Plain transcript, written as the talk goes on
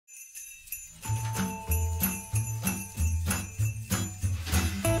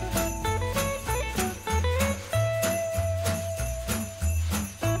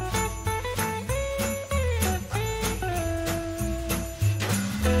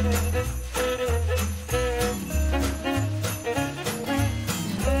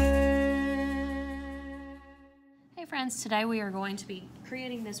friends, today we are going to be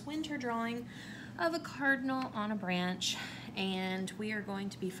creating this winter drawing of a cardinal on a branch, and we are going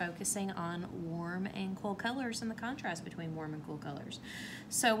to be focusing on warm and cool colors and the contrast between warm and cool colors.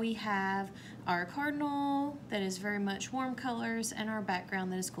 So we have our cardinal that is very much warm colors and our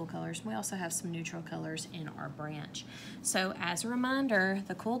background that is cool colors. We also have some neutral colors in our branch. So as a reminder,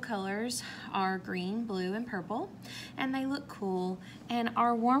 the cool colors are green, blue, and purple, and they look cool. And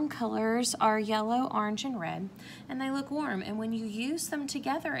our warm colors are yellow, orange, and red, and they look warm. And when you use them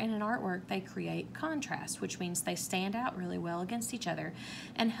together in an artwork, they create contrast, which means they stand out really well against each other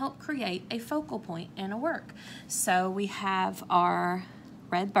and help create a focal point in a work. So we have our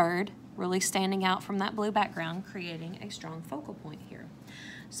red bird really standing out from that blue background, creating a strong focal point here.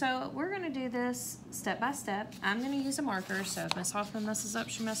 So we're going to do this step by step. I'm going to use a marker, so if Miss Hoffman messes up,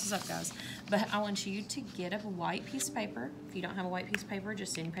 she messes up, guys. But I want you to get a white piece of paper. If you don't have a white piece of paper,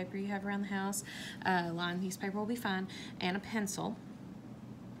 just any paper you have around the house, lined piece of paper will be fine, and a pencil.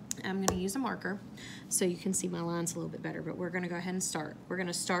 I'm going to use a marker so you can see my lines a little bit better, but we're going to go ahead and start. We're going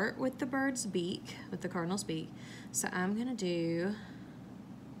to start with the bird's beak, with the cardinal's beak. So I'm going to do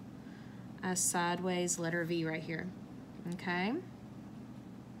a sideways letter V right here, okay?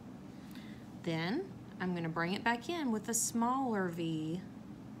 Then I'm going to bring it back in with a smaller V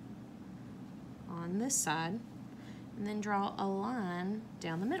on this side, and then draw a line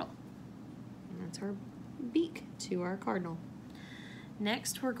down the middle. And that's our beak to our cardinal.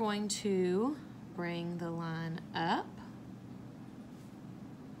 Next, we're going to bring the line up.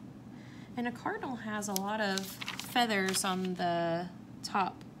 And a cardinal has a lot of feathers on the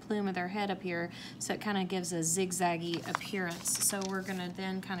top plume of their head up here, so it kind of gives a zigzaggy appearance. So we're going to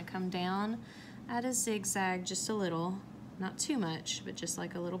then kind of come down at a zigzag just a little, not too much, but just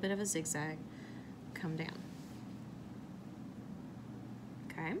like a little bit of a zigzag, come down.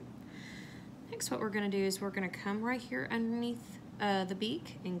 Okay. Next, what we're going to do is we're going to come right here underneath the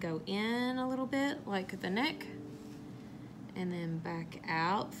beak and go in a little bit like the neck, and then back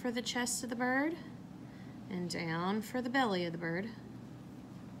out for the chest of the bird and down for the belly of the bird.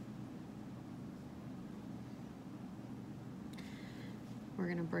 We're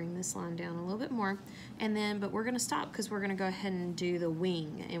going to bring this line down a little bit more, and then but we're going to stop because we're going to go ahead and do the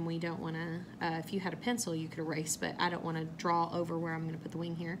wing, and we don't want to, if you had a pencil you could erase, but I don't want to draw over where I'm going to put the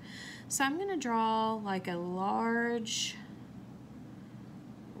wing here. So I'm going to draw like a large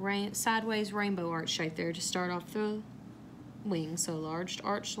sideways rainbow arch shape there to start off the wing. So a large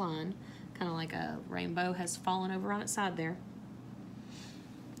arched line, kind of like a rainbow has fallen over on its side there.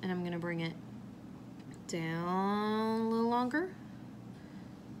 And I'm going to bring it down a little longer,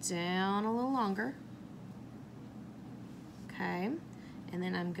 down a little longer. Okay, and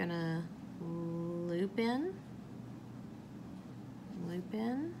then I'm going to loop in, loop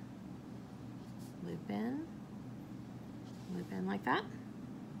in, loop in, loop in like that.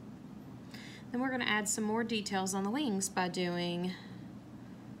 Then we're going to add some more details on the wings by doing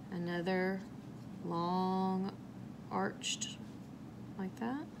another long arched like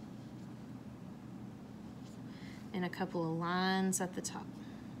that, and a couple of lines at the top.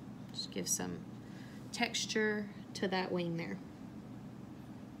 Just give some texture to that wing there.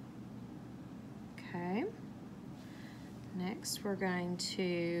 Okay. Next we're going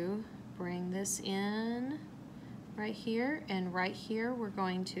to bring this in right here, and right here we're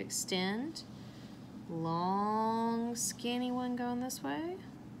going to extend. Long skinny one going this way,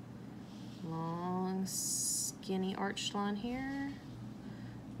 long skinny arched line here,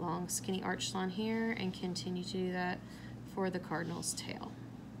 long skinny arched line here, and continue to do that for the cardinal's tail.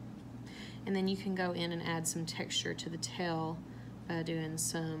 And then you can go in and add some texture to the tail by doing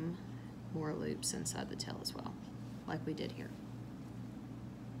some more loops inside the tail as well, like we did here.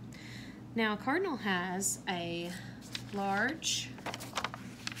 Now, a cardinal has a large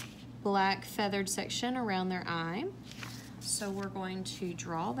black feathered section around their eye, so we're going to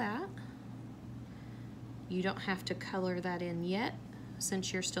draw that. You don't have to color that in yet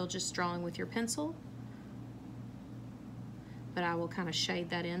since you're still just drawing with your pencil, but I will kind of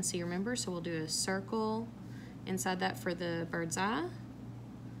shade that in so you remember. So we'll do a circle inside that for the bird's eye,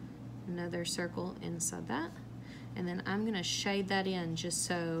 another circle inside that, and then I'm going to shade that in just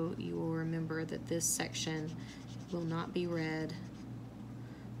so you will remember that this section will not be red.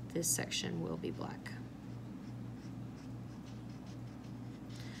 This section will be black.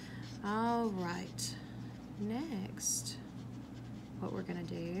 All right, next, what we're gonna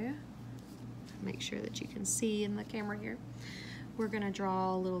do, make sure that you can see in the camera here, we're gonna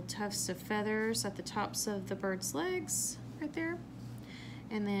draw little tufts of feathers at the tops of the bird's legs, right there,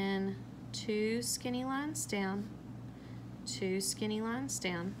 and then 2 skinny lines down, 2 skinny lines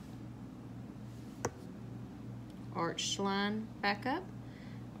down, arched line back up,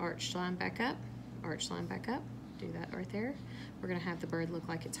 arched line back up, arched line back up. Do that right there. We're gonna have the bird look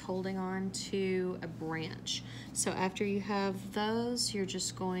like it's holding on to a branch. So after you have those, you're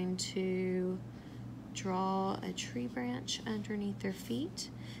just going to draw a tree branch underneath their feet.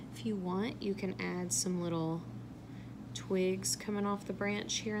 If you want, you can add some little twigs coming off the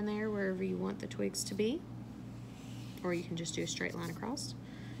branch here and there, wherever you want the twigs to be. Or you can just do a straight line across.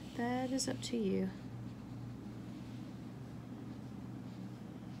 That is up to you.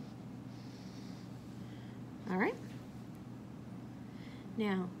 All right.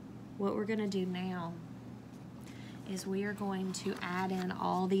 Now, what we're gonna do now is we are going to add in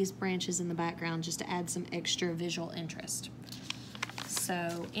all these branches in the background just to add some extra visual interest.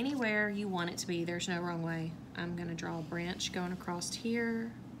 So anywhere you want it to be, there's no wrong way. I'm gonna draw a branch going across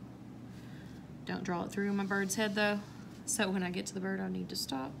here. Don't draw it through my bird's head though. So when I get to the bird, I need to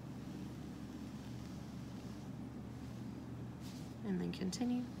stop. And then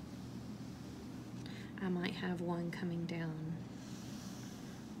continue. I might have one coming down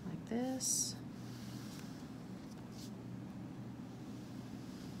like this.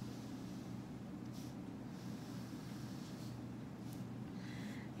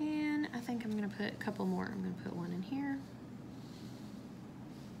 And I think I'm gonna put a couple more. I'm gonna put one in here.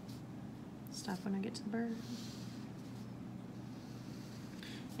 Stop when I get to the bird.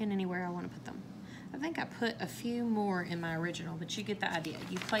 And anywhere I wanna put them. I think I put a few more in my original, but you get the idea.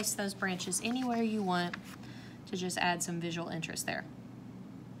 You place those branches anywhere you want to just add some visual interest there.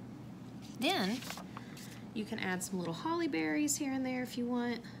 Then you can add some little holly berries here and there if you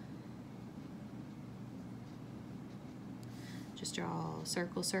want. Just draw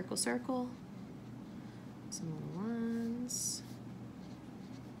circle, circle, circle. Some little lines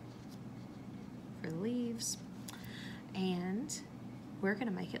for the leaves. And we're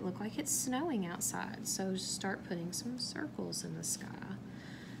gonna make it look like it's snowing outside. So start putting some circles in the sky.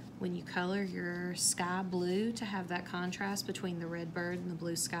 When you color your sky blue to have that contrast between the red bird and the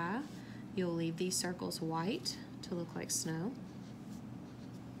blue sky, you'll leave these circles white to look like snow.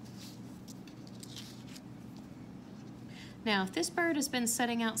 Now, if this bird has been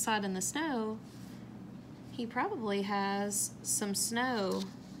sitting outside in the snow, he probably has some snow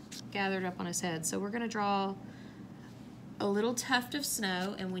gathered up on his head. So we're gonna draw a little tuft of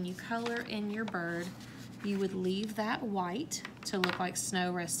snow, and when you color in your bird, you would leave that white to look like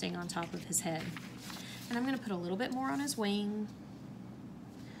snow resting on top of his head. And I'm gonna put a little bit more on his wing,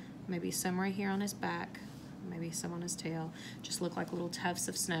 maybe some right here on his back, maybe some on his tail, just look like little tufts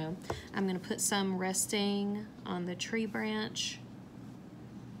of snow. I'm gonna put some resting on the tree branch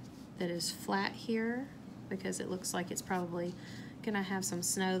that is flat here because it looks like it's probably gonna have some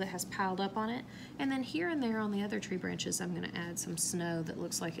snow that has piled up on it. And then here and there on the other tree branches, I'm gonna add some snow that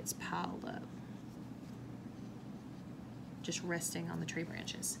looks like it's piled up. Just resting on the tree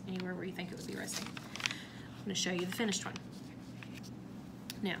branches, anywhere where you think it would be resting. I'm gonna show you the finished one.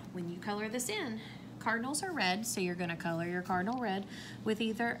 Now, when you color this in, cardinals are red, so you're gonna color your cardinal red with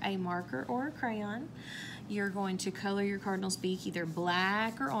either a marker or a crayon. You're going to color your cardinal's beak either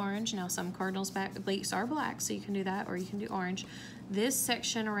black or orange. Now, some cardinals' beaks are black, so you can do that, or you can do orange. This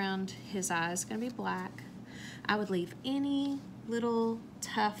section around his eye is gonna be black. I would leave any little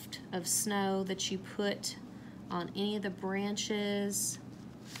tuft of snow that you put on any of the branches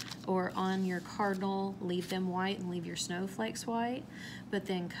or on your cardinal, leave them white and leave your snowflakes white, but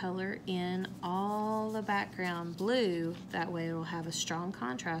then color in all the background blue. That way it'll have a strong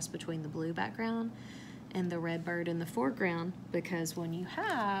contrast between the blue background and the red bird in the foreground, because when you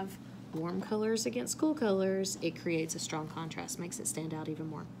have warm colors against cool colors, it creates a strong contrast, makes it stand out even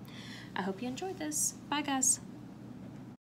more. I hope you enjoyed this. Bye, guys.